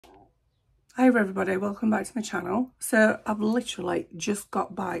Hi everybody, welcome back to my channel. So I've literally just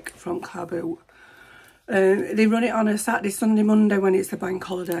got back from Car Boot. They run it on a Saturday, Sunday, Monday when it's the bank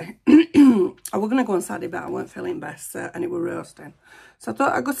holiday. I was going to go on Saturday but I weren't feeling best and it were roasting. So I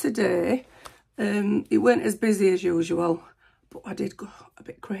thought I'd go today. It weren't as busy as usual, but I did go a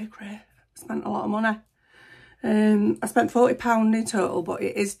bit cray-cray. Spent a lot of money. I spent £40 in total, but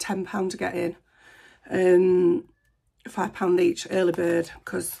it is £10 to get in. £5 each, early bird,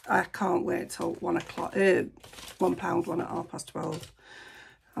 because I can't wait till 1 o'clock. £1, one at 12:30.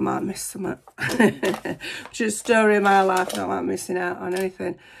 I might miss something. Just story of my life. I don't like missing out on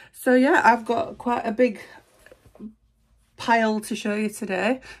anything. So yeah, I've got quite a big pile to show you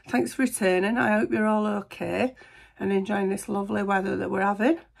today. Thanks for returning. I hope you're all okay and enjoying this lovely weather that we're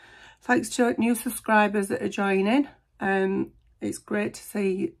having. Thanks to new subscribers that are joining. It's great to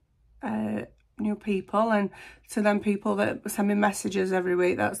see new people, and to them people that send me messages every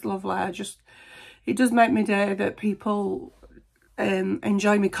week. That's lovely. It does make me day that people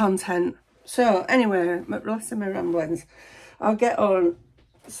enjoy my content. So anyway, listen my ramblings, I'll get on.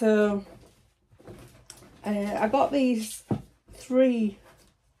 So I got these 3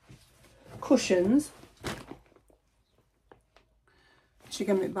 cushions. She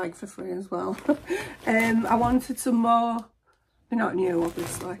gave me a bag for free as well. I wanted some more. They're not new,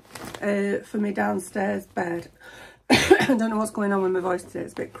 obviously, for my downstairs bed. I don't know what's going on with my voice today,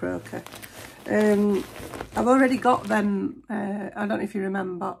 it's a bit croaky. I've already got them, I don't know if you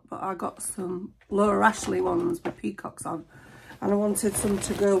remember, but I got some Laura Ashley ones with peacocks on, and I wanted some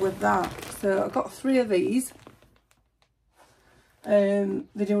to go with that. So I got 3 of these.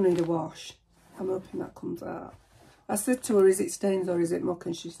 They do need a wash. I'm hoping that comes out. I said to her, is it stains or is it muck?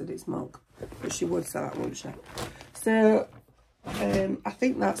 And she said it's muck, but she would say that, wouldn't she? So I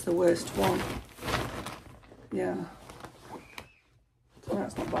think that's the worst one. Yeah, so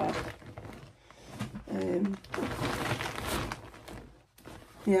that's not bad.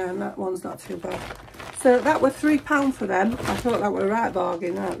 Yeah, and that one's not too bad. So that were £3 for them. I thought that were a right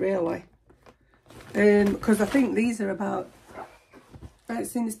bargain, that really. Because I think these are about, I haven't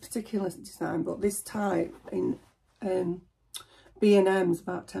seen this particular design, but this type in B&M's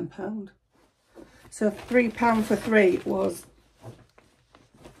about £10. So £3 for 3 was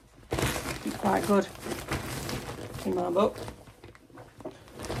quite good in my book.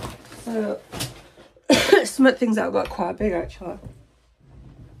 So some of the things I've got quite big actually.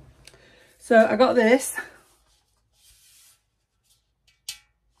 So I got this.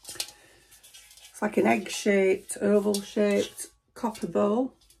 It's like an egg-shaped, oval-shaped copper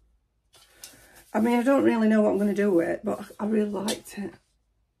bowl. I mean, I don't really know what I'm going to do with it, but I really liked it.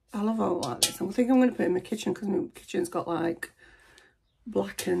 I love all like this. I think I'm going to put it in my kitchen because my kitchen's got like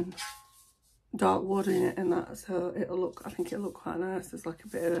black and dark wood in it and that, so it'll look, I think it'll look quite nice. There's like a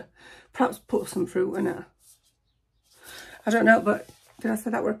bit of, perhaps put some fruit in it. I don't know, but did I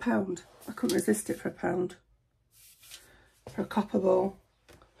say that were £1? I couldn't resist it for £1 for a copper bowl.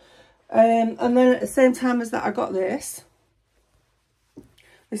 And then at the same time as that, I got this.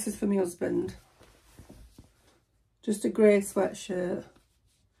 This is for my husband. Just a grey sweatshirt,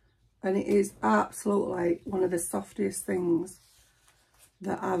 and it is absolutely one of the softest things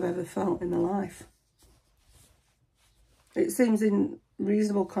that I've ever felt in my life. It seems in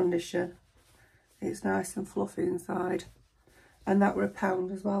reasonable condition. It's nice and fluffy inside, and that were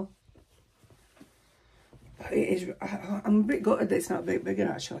 £1 as well. It is. I'm a bit gutted that it's not a bit bigger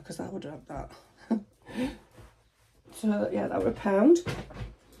actually, because I would have that. So yeah, that were £1.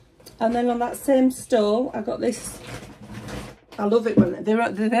 And then on that same stall, I got this. I love it when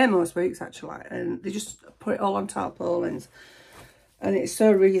they're there most weeks actually, and they just put it all on tarpaulins, and it's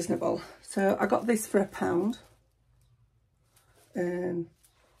so reasonable. So I got this for £1.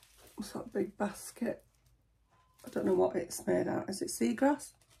 What's that big basket? I don't know what it's made out. Is it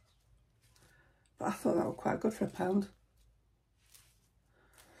seagrass? But I thought that was quite good for £1. I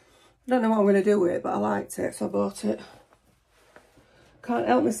don't know what I'm going to do with it, but I liked it, so I bought it. Can't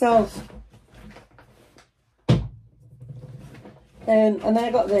help myself. And then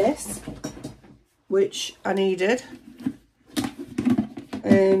I got this, which I needed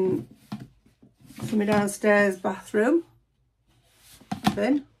for my downstairs bathroom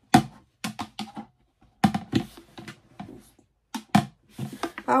bin.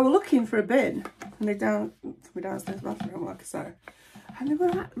 I was looking for a bin for my downstairs bathroom, like I said, and they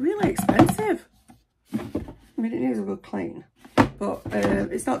were really expensive. I mean, it needs a good clean, but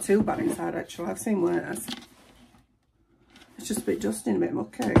it's not too bad inside actually. I've seen worse. It's just a bit dusty and a bit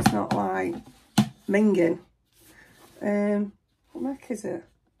mucky. It's not like minging. What make is it?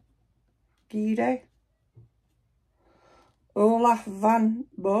 Guide. Olaf van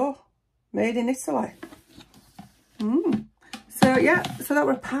Bo. Made in Italy. So yeah, so that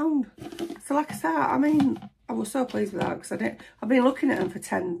were £1. So like I said, I mean, I was so pleased with that because I've been looking at them for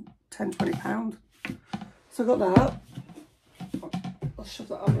 £20. So I got that. I'll shove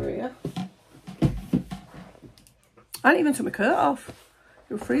that over here. I didn't even took my coat off.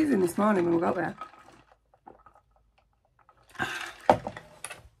 It was freezing this morning when we got there.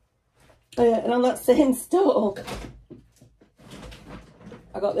 And on that same stove,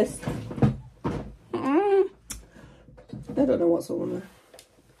 I got this. I don't know what's on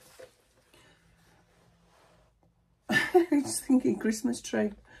there. I'm just thinking Christmas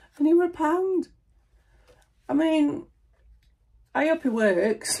tree. And he were £1. I mean, I hope it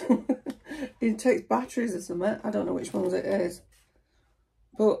works. It takes batteries or something. I don't know which ones it is.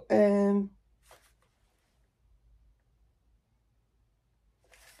 But,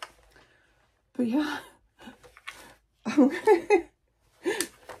 yeah.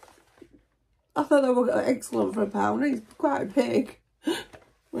 I thought they were excellent for £1. He's quite big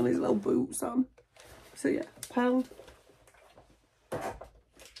with his little boots on. So yeah, £1.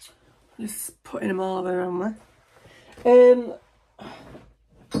 Just putting them all around there. And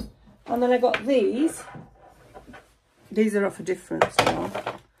then I got these. These are off a different store.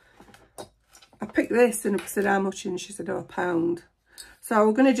 I picked this and I said how much, and she said, oh, £1. So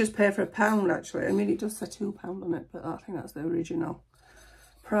we're going to just pay for £1 actually. I mean, it does say £2 on it, but I think that's the original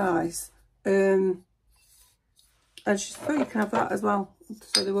price. And she thought you can have that as well.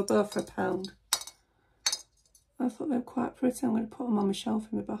 So they were both for £1. I thought they were quite pretty. I'm going to put them on my shelf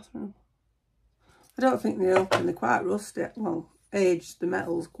in my bathroom. I don't think they open. They're quite rusty. Well, aged. The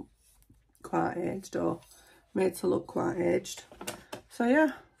metal's quite aged, or made to look quite aged. So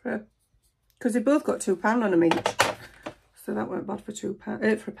yeah, because they both got £2 on them each. So that weren't bad for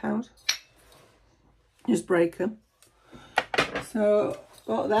 £1. Just break them. So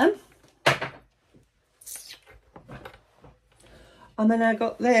got them. And then I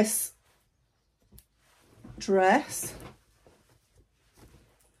got this dress.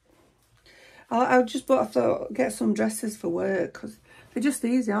 I just bought, I thought, get some dresses for work because they're just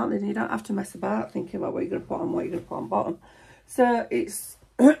easy, aren't they? And you don't have to mess about thinking about what you're going to put on, what you're going to put on bottom. So it's,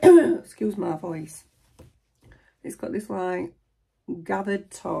 excuse my voice, it's got this like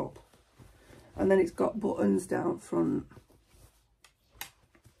gathered top, and then it's got buttons down front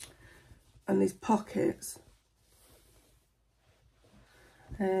and these pockets.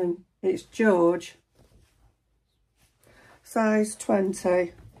 It's George, size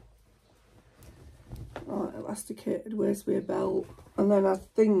 20. Oh, elasticated waist with a belt, and then I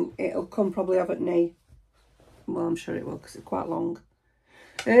think it'll come probably have at knee. Well, I'm sure it will because it's quite long.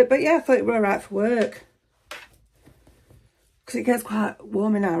 But yeah, I thought it were alright for work because it gets quite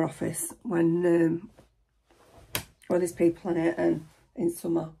warm in our office when there's people in it, and in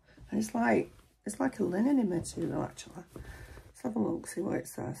summer, and it's like a linen material actually. Let's have a look, see what it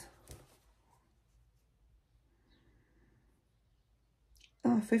says.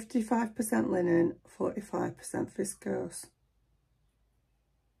 Oh, 55% linen, 45% viscose.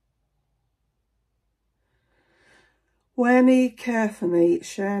 Wear me, care for me,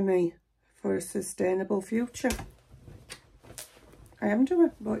 share me for a sustainable future. I am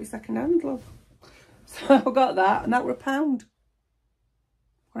doing, bought you second hand, love. So I got that, and that were £1.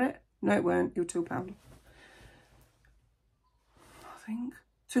 Right? No, it weren't. You were £2. I think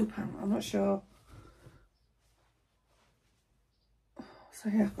 £2. I'm not sure. So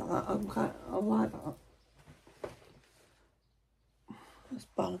yeah, I've got that. I like that.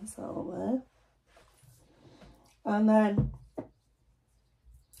 Just balance that up there. And then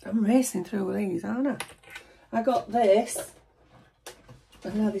I'm racing through these, aren't I? I got this.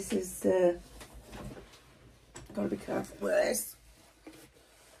 And now this is gotta be careful with this.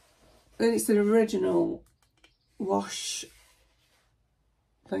 And it's the original wash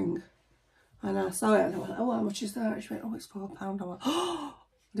thing. And I saw it and I went, oh, how much is that? She went, oh, it's £4. I went, oh,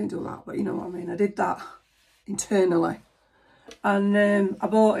 I didn't do that, but you know what I mean. I did that internally. And I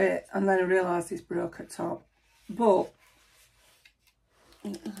bought it, and then I realised it's broke at top. But,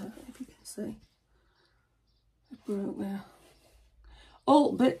 if you can see, it broke there.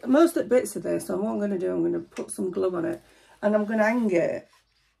 Most of the bits are there, so what I'm going to do, I'm going to put some glue on it, and I'm going to hang it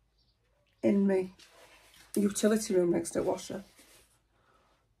in my utility room next to the washer.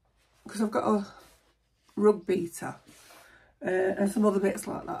 Because I've got a rug beater and some other bits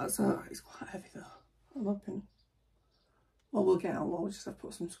like that, so it's quite heavy though. I'm hoping, well, we'll get out, we'll just have to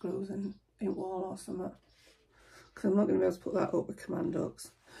put some screws in wall or something, because I'm not going to be able to put that up with command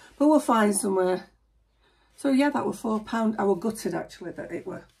hooks, but we'll find somewhere. So yeah, that were £4. I was gutted actually that it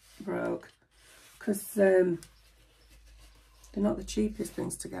were broke, because They're not the cheapest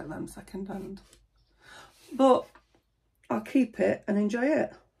things to get them second hand. But I'll keep it and enjoy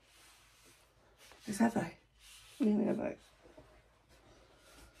it. It's heavy. Really heavy.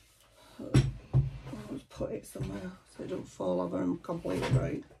 I'll just put it somewhere so it don't fall over and completely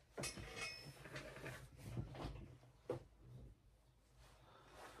break.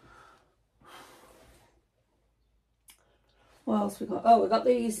 What else we got? Oh, we got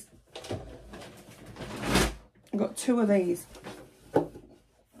these. I got 2 of these.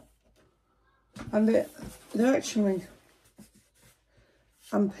 And they're actually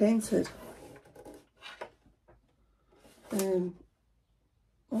unpainted. I don't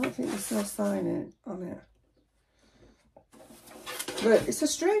think there's no sign on it. But it's a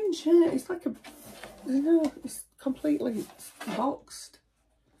strange, it's like a, you know, it's completely boxed.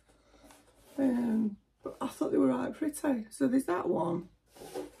 But I thought they were right pretty. So there's that one.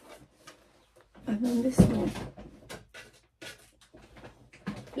 And then this one.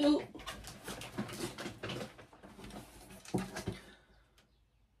 Oh.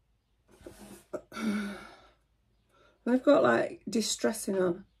 They've got like distressing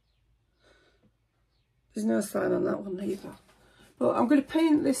on. There's no sign on that one either. But I'm going to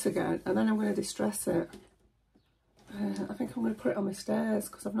paint this again and then I'm going to distress it. I think I'm going to put it on my stairs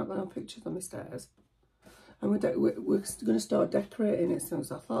because I've not got no pictures on my stairs. And we're going to start decorating it soon,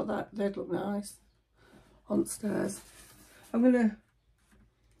 so I thought that they'd look nice on stairs. I'm going to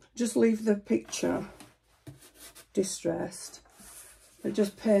just leave the picture distressed, but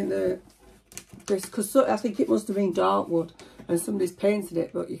just paint this, because I think it must have been dark wood and somebody's painted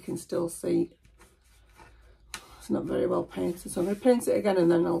it, but you can still see it's not very well painted. So I'm going to paint it again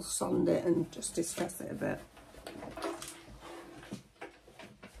and then I'll sand it and just distress it a bit.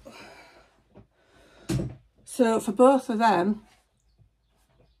 So for both of them,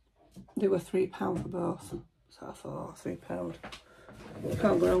 they were £3 for both. So I thought, oh, £3.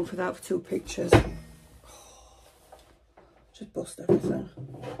 Can't go wrong for that for 2 pictures. Just bust everything.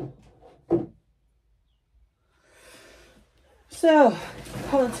 So,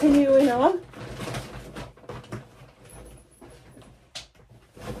 continuing on.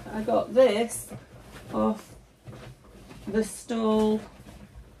 I got this off the stall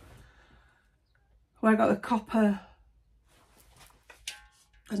where I got the copper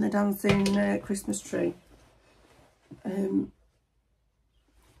and the dancing Christmas tree.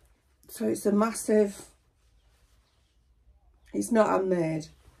 So it's a massive, it's not handmade,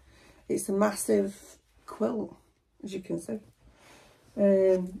 it's a massive quilt, as you can see.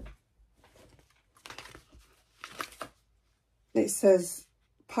 It says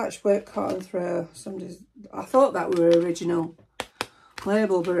patchwork cotton throw. I thought that were original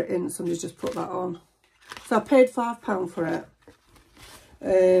label, but it isn't. Somebody's just put that on. So I paid £5 for it.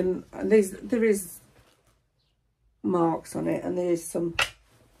 And there is marks on it, and there is some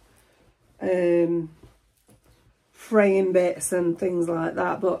fraying bits and things like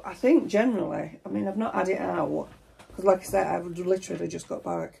that. But I think generally, I mean, I've not had it out because, like I said, I've literally just got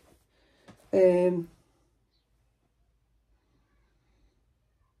back. I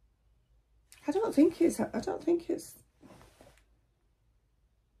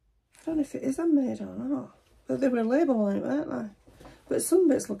don't know if it is handmade or not. But they were a label on it, weren't they? But some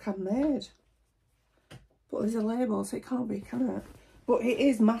bits look handmade. But there's a label, so it can't be, can it? But it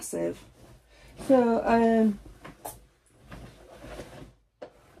is massive. So,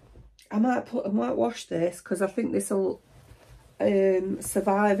 I might wash this because I think this will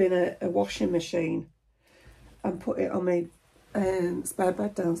survive in a washing machine and put it on my spare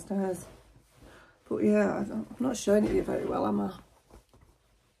bed downstairs. But yeah, I'm not showing it you very well, am I?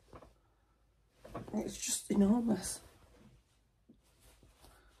 It's just enormous.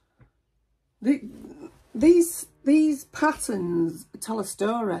 These patterns tell a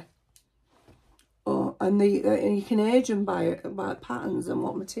story. And you can age them by patterns and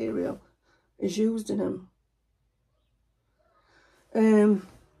what material is used in them.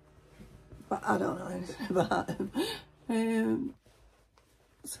 But I don't know anything about them.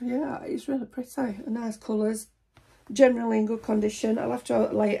 So yeah, it's really pretty. Nice colours. Generally in good condition. I'll have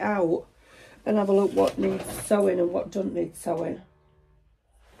to lay it out and have a look what needs sewing and what doesn't need sewing.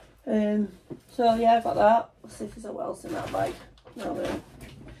 So yeah, I've got that. Let's see if there's what else in that bag. No, there isn't.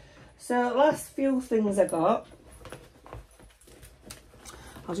 So last few things I got,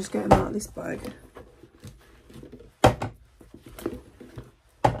 I'll just get them out of this bag.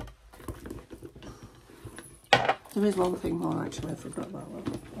 There is one thing more actually, I forgot that one.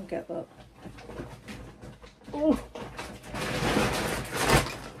 I'll get that. Oh.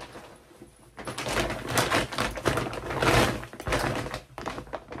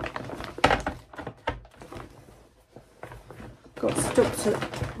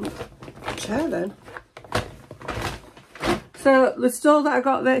 chair then. So the stole that I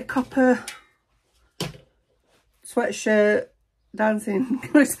got, the copper sweatshirt dancing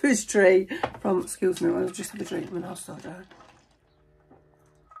Christmas tree from, excuse me, I'll just have a drink and I'll start down.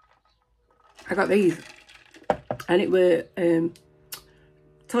 I got these and it were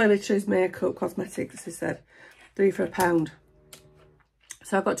toiletries, makeup, cosmetics, they said 3 for £1.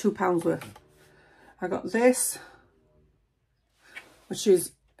 So I got £2 worth. I got this, which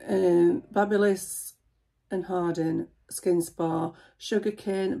is Fabulous and Hardin Skin Spa,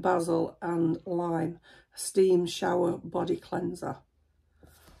 Sugarcane, Basil and Lime Steam Shower Body Cleanser.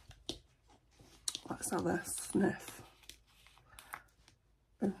 Let's have a sniff.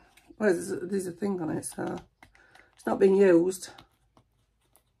 Well, there's a thing on it, so it's not being used.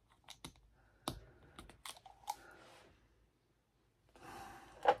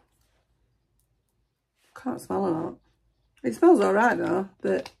 Can't smell or not. It smells alright though,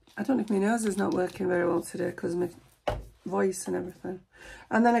 but I don't know if my nose is not working very well today because of my voice and everything.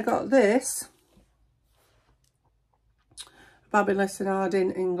 And then I got this Fabulous and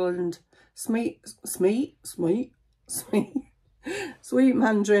Hardin England sweet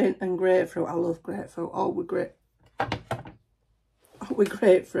mandarin and grapefruit. I love grapefruit. All with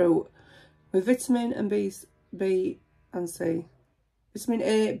grapefruit with vitamin and B and C. Vitamin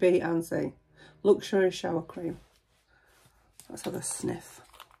A, B and C. Luxury shower cream. Let's have a sniff.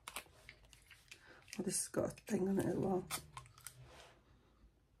 Oh, this has got a thing on it as well.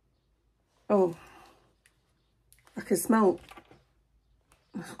 Oh, I can smell.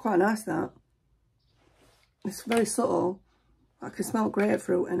 It's quite nice, that. It's very subtle. I can smell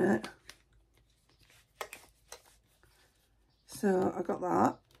grapefruit in it. So I got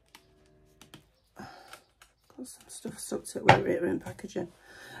that. Got some stuff stuck to it with it in packaging.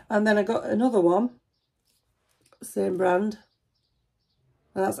 And then I got another one, same brand.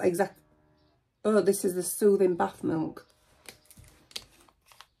 And that's exact. Oh, this is the Soothing Bath Milk.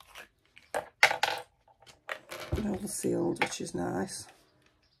 All sealed, which is nice.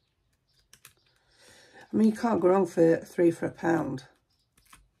 I mean, you can't go wrong for 3 for £1.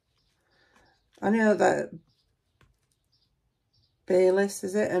 I know that Bayliss,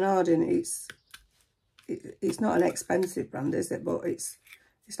 is it? And Hardin, it's not an expensive brand, is it? But it's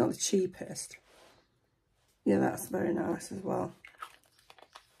not the cheapest. Yeah, that's very nice as well.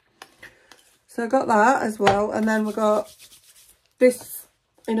 So I got that as well. And then we got this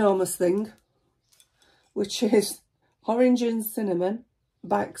enormous thing, which is orange and cinnamon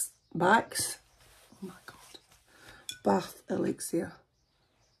Backs. Oh my God. Bath elixir.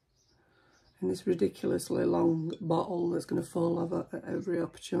 In this ridiculously long bottle that's going to fall over at every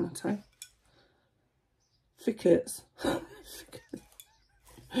opportunity. Thickets.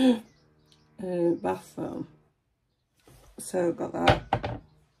 Bath foam. So I've got that.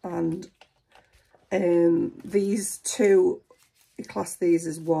 And these two, you class these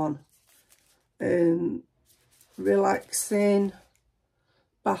as one. Relaxing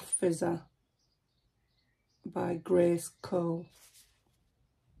Bath Fizzer by Grace Cole.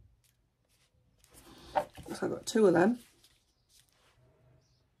 So I got 2 of them.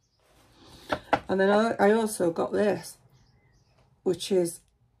 And then I also got this, which is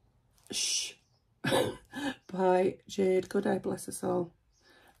Shh by Jade Goodeye, bless her soul.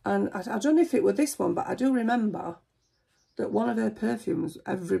 And I don't know if it were this one, but I do remember that one of her perfumes,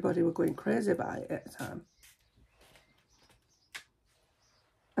 everybody were going crazy about it at the time.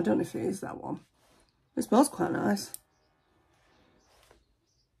 I don't know if it is that one. It smells quite nice.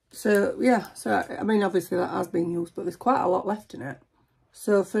 So, yeah. So, I mean, obviously that has been used, but there's quite a lot left in it.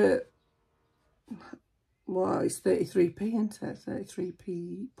 So, for, well, it's 33p, isn't it?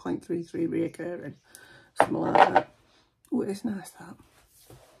 33p.33 reoccurring. Something like that. Oh, it's nice, that.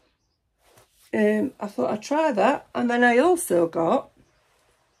 I thought I'd try that. And then I also got,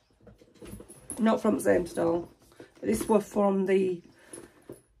 not from the same stall, this was from the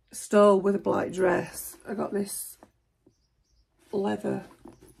stall with a black dress. I got this leather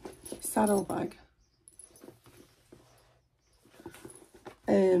saddle bag.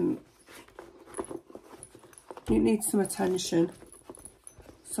 It needs some attention,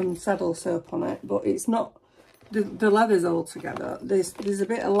 some saddle soap on it, but it's not, the leather's all together. There's a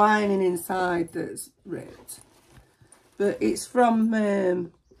bit of lining inside that's ripped, but it's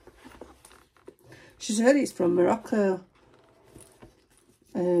from, she said it's from Morocco.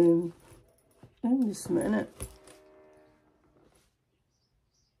 There's something in it.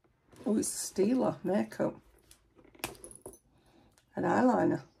 Oh, it's a Steeler makeup. An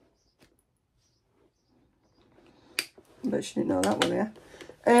eyeliner. I bet she didn't know that one, yeah.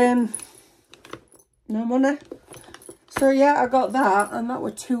 No money. So yeah, I got that, and that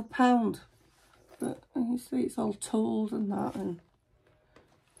were £2. But you see, it's all tooled and that, and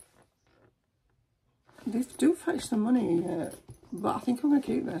they do fetch some money. But I think I'm going to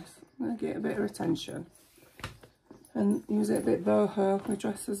keep this. I'm going to get a bit of attention and use it a bit boho with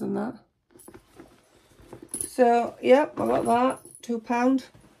dresses and that. So yep, I got that, £2.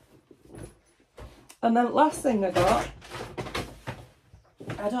 And then last thing I got,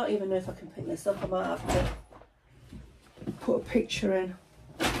 I don't even know if I can pick this up. I might have to put a picture in.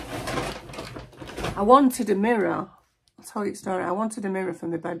 I wanted a mirror. I'll tell you a story. I wanted a mirror for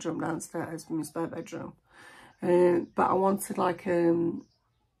my bedroom downstairs, for my spare bedroom. But I wanted like something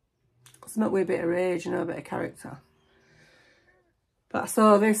with a bit of rage, you know, a bit of character. But I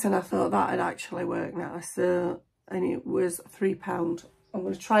saw this and I thought that would actually work now. So, and it was £3. I'm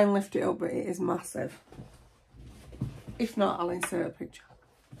going to try and lift it up, but it is massive. If not, I'll insert a picture.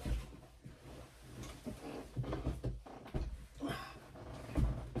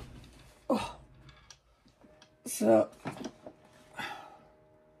 Oh. So,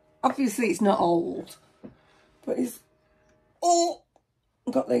 obviously it's not old, but it's, oh,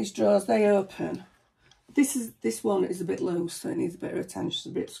 I've got these drawers, they open. This one is a bit loose, so it needs a bit of attention, it's a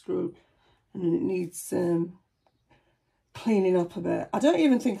bit screwed, and it needs cleaning up a bit. I don't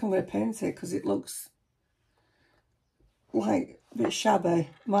even think I'm going to paint it because it looks like a bit shabby.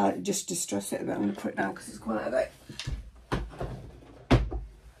 Might just distress it a bit. I'm going to put it down because it's quite a bit.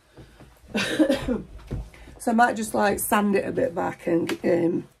 So I might just like sand it a bit back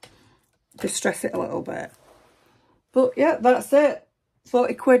and distress it a little bit. But yeah, that's it.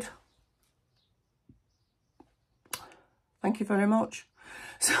 40 quid. Thank you very much.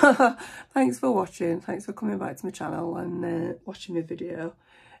 So thanks for watching. Thanks for coming back to my channel and watching my video.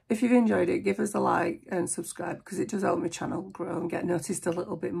 If you've enjoyed it, give us a like and subscribe because it does help my channel grow and get noticed a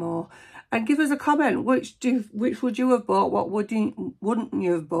little bit more. And give us a comment. Which would you have bought? What wouldn't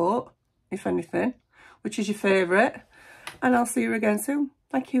you have bought, if anything? Which is your favourite? And I'll see you again soon.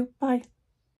 Thank you. Bye.